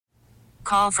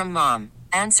call from mom.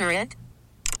 Answer it.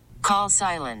 Call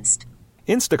silenced.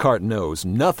 Instacart knows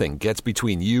nothing gets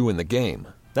between you and the game.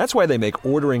 That's why they make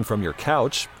ordering from your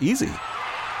couch easy.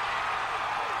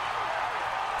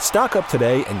 Stock up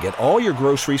today and get all your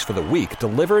groceries for the week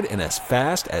delivered in as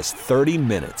fast as 30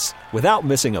 minutes without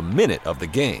missing a minute of the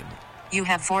game. You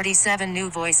have 47 new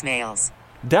voicemails.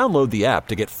 Download the app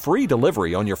to get free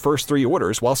delivery on your first 3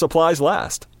 orders while supplies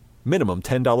last. Minimum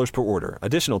 $10 per order.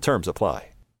 Additional terms apply.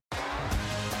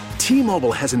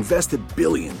 T-Mobile has invested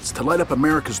billions to light up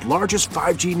America's largest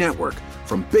 5G network,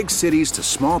 from big cities to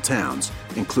small towns,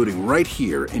 including right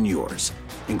here in yours.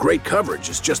 And great coverage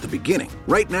is just the beginning.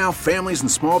 Right now, families and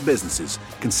small businesses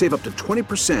can save up to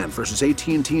 20% versus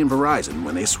AT&T and Verizon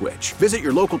when they switch. Visit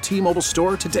your local T-Mobile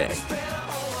store today.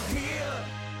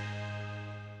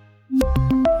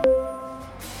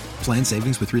 Plan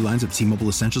savings with 3 lines of T-Mobile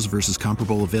Essentials versus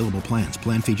comparable available plans.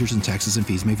 Plan features and taxes and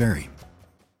fees may vary.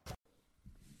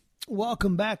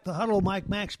 Welcome back. The Huddle, Mike,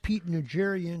 Max, Pete, and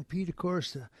Nigerian. Pete, of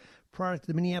course, the product of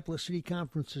the Minneapolis City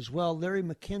Conference as well. Larry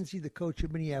McKenzie, the coach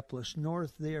of Minneapolis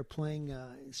North. They are playing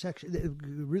a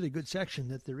really good section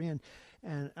that they're in.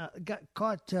 And got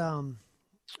caught.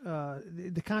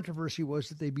 The controversy was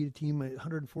that they beat a team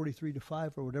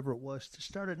 143-5 or whatever it was to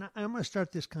start it. And I'm going to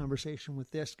start this conversation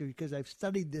with this because I've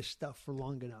studied this stuff for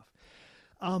long enough.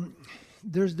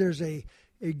 There's a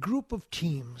group of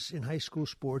teams in high school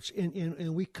sports,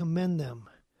 and we commend them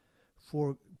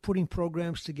for putting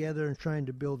programs together and trying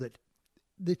to build it.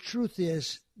 The truth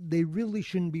is they really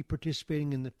shouldn't be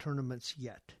participating in the tournaments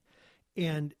yet.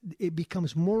 And it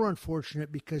becomes more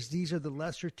unfortunate because these are the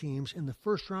lesser teams. In the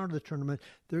first round of the tournament,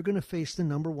 they're going to face the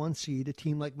number 1 seed, a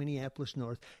team like Minneapolis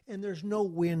North. And there's no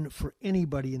win for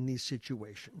anybody in these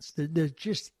situations. There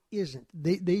just isn't.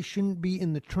 They shouldn't be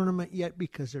in the tournament yet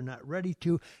because they're not ready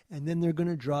to. And then they're going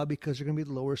to draw because they're going to be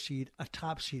the lower seed, a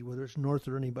top seed, whether it's North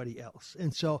or anybody else.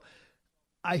 And so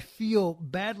I feel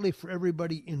badly for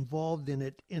everybody involved in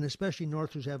it, and especially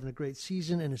North, who's having a great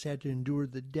season and has had to endure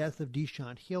the death of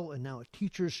Deshaun Hill and now a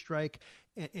teacher's strike,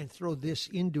 and throw this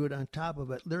into it on top of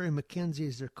it. Larry McKenzie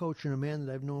is their coach and a man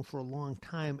that I've known for a long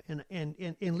time. And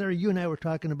Larry, you and I were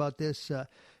talking about this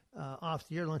off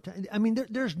the air a long time. I mean,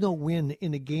 there's no win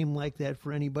in a game like that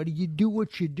for anybody. You do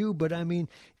what you do, but I mean,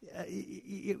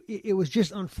 it was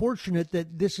just unfortunate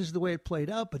that this is the way it played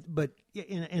out. But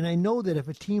I know that if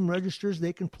a team registers,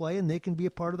 they can play and they can be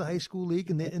a part of the high school league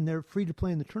and they're free to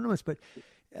play in the tournaments. But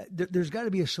there's got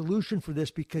to be a solution for this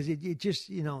because it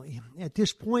just, at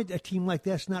this point, a team like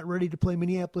that's not ready to play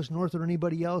Minneapolis North or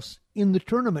anybody else in the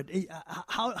tournament.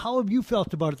 How have you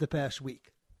felt about it the past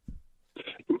week?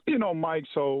 Mike,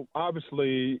 so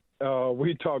obviously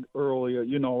we talked earlier,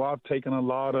 I've taken a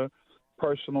lot of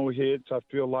personal hits. I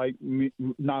feel like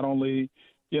not only,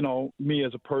 me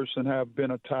as a person have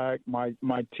been attacked, my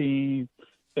team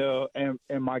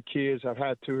and my kids have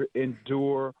had to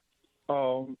endure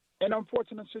an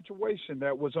unfortunate situation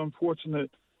that was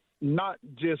unfortunate not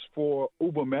just for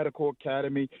Uber Medical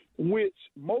Academy, which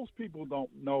most people don't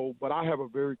know, but I have a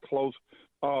very close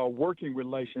working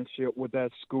relationship with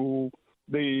that school.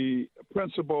 The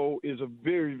principal is a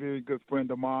very, very good friend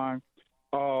of mine.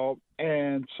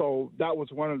 And so that was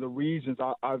one of the reasons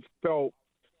I felt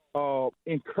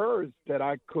encouraged that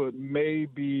I could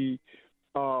maybe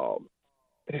kind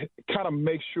of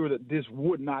make sure that this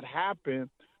would not happen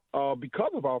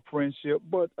because of our friendship.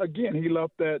 But, again, he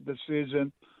left that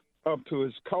decision up to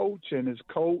his coach, and his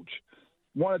coach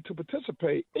wanted to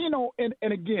participate. And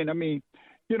again, I mean,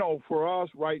 for us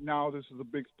right now, this is a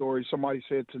big story. Somebody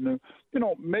said to me,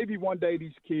 maybe one day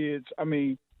these kids, I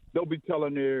mean, they'll be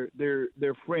telling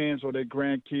their friends or their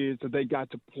grandkids that they got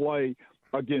to play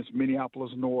against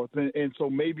Minneapolis North. And so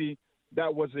maybe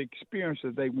that was the experience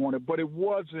that they wanted. But it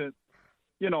wasn't,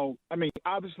 I mean,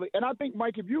 obviously. And I think,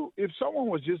 Mike, if someone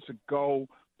was just to go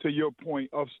to your point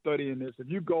of studying this, if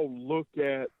you go look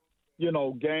at,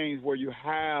 games where you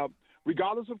have,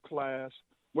 regardless of class,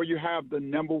 where you have the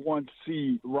number 1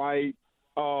 seed, right,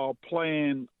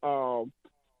 playing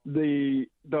the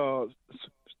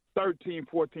 13,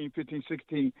 14, 15,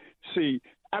 16 seed.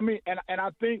 I mean, and I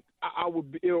think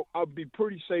I'd be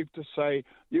pretty safe to say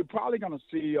you're probably going to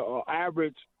see an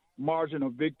average margin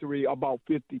of victory about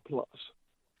 50 plus.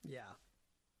 Yeah.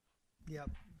 Yeah.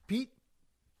 Pete?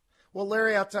 Well,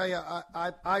 Larry, I'll tell you,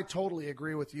 I totally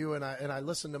agree with you, and I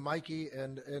listen to Mikey,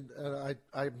 and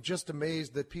I'm just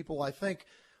amazed that people, I think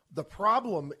the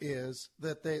problem is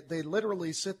that they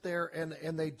literally sit there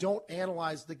and they don't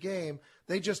analyze the game.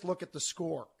 They just look at the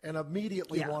score and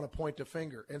immediately want to point a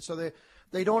finger. And so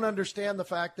they don't understand the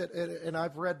fact that, and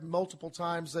I've read multiple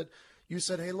times that you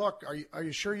said, hey, look, are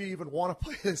you sure you even want to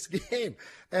play this game?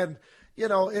 And,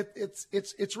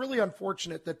 it's really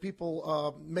unfortunate that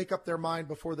people make up their mind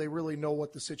before they really know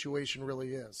what the situation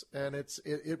really is, and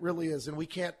it really is, and we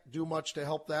can't do much to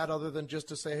help that other than just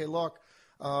to say, hey, look,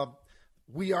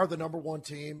 we are the number one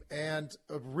team and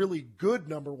a really good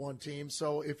number one team.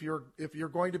 So if you're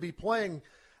going to be playing,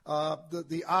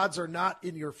 the odds are not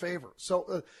in your favor.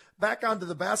 So back onto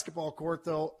the basketball court,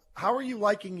 though, how are you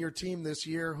liking your team this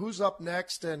year? Who's up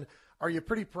next, and are you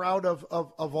pretty proud of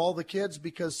all the kids?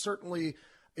 Because certainly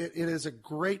it is a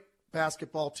great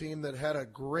basketball team that had a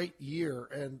great year,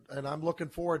 and I'm looking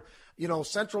forward.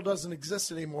 Central doesn't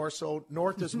exist anymore, so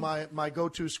North is my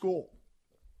go-to school.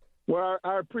 Well,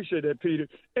 I appreciate that, Peter.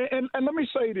 And let me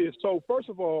say this. So, first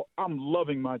of all, I'm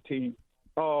loving my team.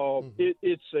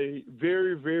 It's a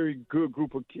very, very good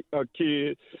group of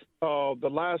kids. The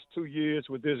last 2 years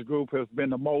with this group has been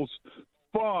the most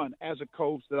fun as a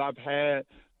coach that I've had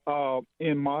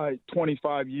in my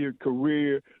 25-year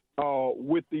career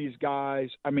with these guys.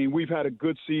 I mean, we've had a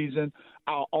good season.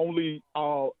 Our only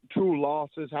true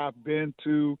losses have been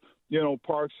to,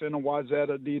 Park Center,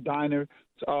 Wayzata, Edina,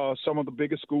 some of the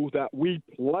biggest schools that we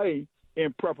play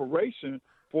in preparation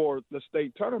for the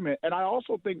state tournament. And I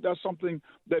also think that's something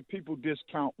that people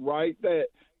discount, right? That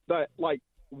like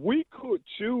we could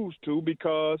choose to,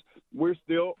 because we're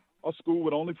still a school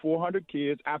with only 400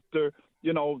 kids after,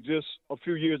 just a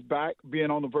few years back being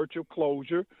on the virtual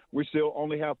closure. We still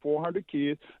only have 400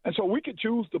 kids. And so we could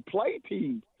choose to play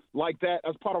teams like that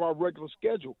as part of our regular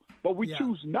schedule, but we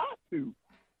choose not to,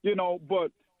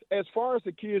 but as far as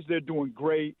the kids, they're doing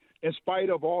great in spite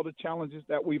of all the challenges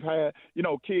that we've had,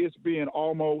 kids being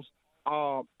almost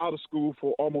out of school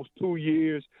for almost 2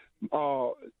 years,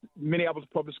 Minneapolis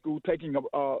Public School taking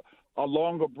a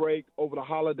longer break over the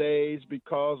holidays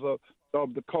because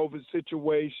of the COVID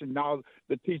situation. Now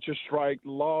the teacher strike,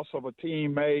 loss of a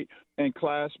teammate and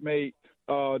classmate,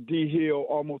 D. Hill,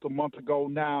 almost a month ago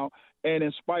now. And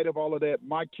in spite of all of that,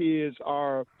 my kids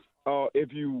are,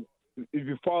 if you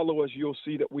follow us, you'll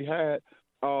see that we had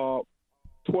 12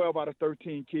 out of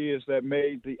 13 kids that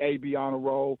made the AB honor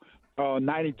roll,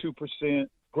 92%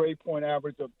 grade point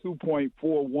average of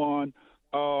 2.41,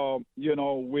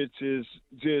 which is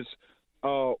just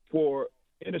for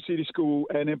inner city school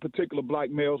and in particular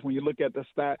black males. When you look at the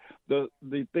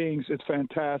things, it's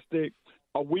fantastic.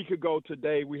 A week ago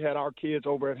today, we had our kids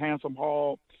over at Handsome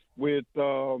Hall with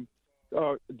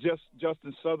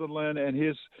Justin Sutherland and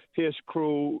his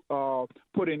crew,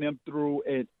 putting them through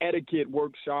an etiquette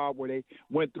workshop where they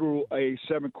went through a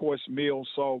 7-course meal.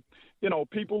 So,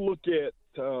 people look at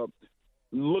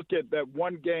that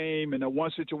one game and that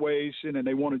one situation, and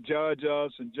they want to judge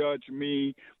us and judge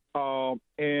me,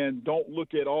 and don't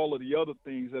look at all of the other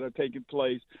things that are taking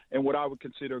place in what I would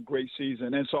consider a great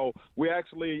season. And so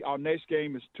our next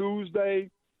game is Tuesday.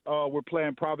 We're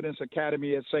playing Providence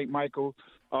Academy at St. Michael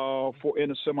in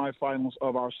the semifinals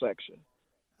of our section.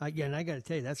 Again, I got to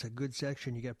tell you, that's a good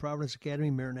section. You got Providence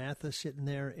Academy, Maranatha sitting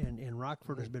there, and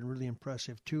Rockford has been really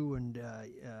impressive too. And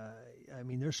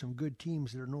there's some good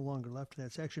teams that are no longer left in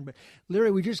that section. But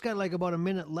Larry, we just got like about a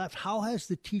minute left. How has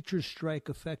the teachers' strike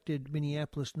affected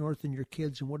Minneapolis North and your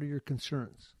kids, and what are your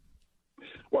concerns?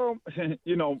 Well,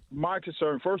 my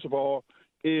concern, first of all,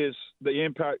 is the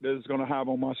impact that it's going to have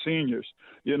on my seniors.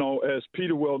 As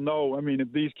Peter will know,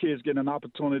 if these kids get an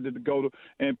opportunity to go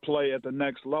and play at the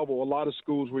next level, a lot of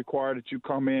schools require that you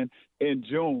come in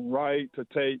June, right, to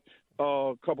take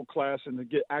a couple classes and to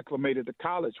get acclimated to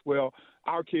college. Well,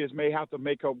 our kids may have to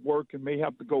make up work and may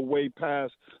have to go way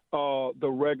past the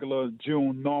regular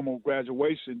June normal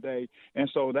graduation day. And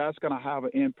so that's going to have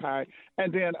an impact.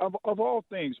 And then of all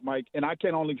things, Mike, and I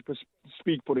can only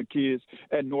speak for the kids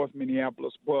at North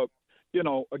Minneapolis, but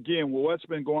again, what's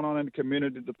been going on in the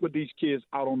community to put these kids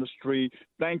out on the street.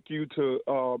 Thank you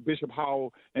to Bishop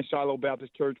Howell and Shiloh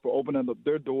Baptist Church for opening up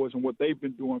their doors and what they've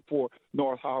been doing for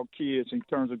North Howell kids in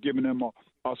terms of giving them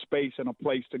a space and a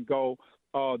place to go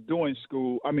during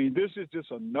school. This is just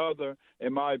another,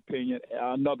 in my opinion,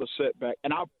 another setback.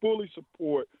 And I fully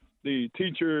support the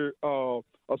teacher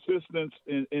assistants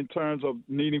in terms of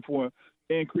needing for an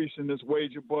increase in this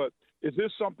wage, but is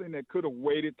this something that could have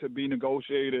waited to be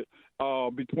negotiated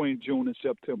between June and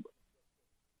September?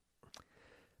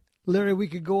 Larry, we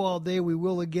could go all day. We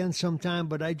will again sometime,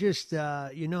 but I just,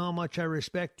 you know how much I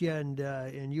respect you,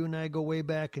 and you and I go way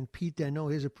back. And Pete, I know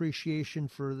his appreciation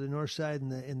for the North Side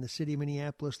and the city of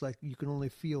Minneapolis, like you can only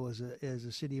feel as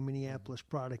a city of Minneapolis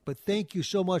product. But thank you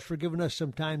so much for giving us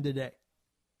some time today.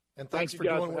 And thanks for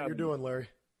doing what you're doing, Larry.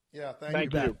 Yeah,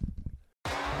 thank you.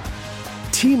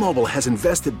 T-Mobile has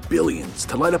invested billions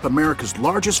to light up America's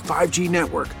largest 5G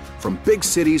network, from big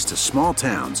cities to small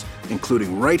towns,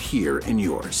 including right here in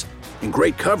yours. And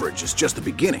great coverage is just the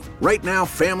beginning. Right now,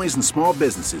 families and small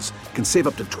businesses can save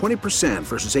up to 20%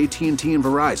 versus AT&T and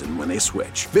Verizon when they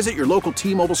switch. Visit your local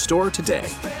T-Mobile store today.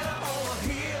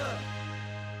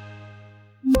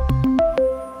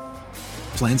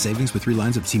 Plan savings with 3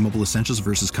 lines of T-Mobile Essentials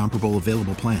versus comparable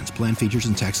available plans. Plan features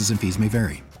and taxes and fees may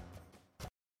vary.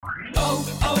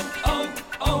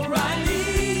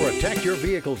 Protect your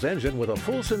vehicle's engine with a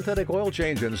full synthetic oil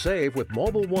change and save with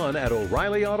Mobile One at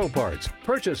O'Reilly Auto Parts.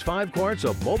 Purchase 5 quarts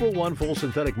of Mobile One full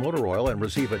synthetic motor oil and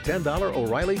receive a $10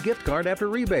 O'Reilly gift card after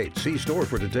rebate. See store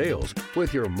for details.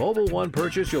 With your Mobile One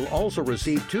purchase, you'll also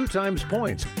receive 2 times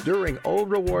points during O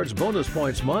Rewards Bonus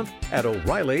Points Month at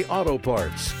O'Reilly Auto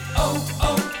Parts.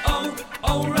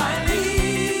 O'Reilly.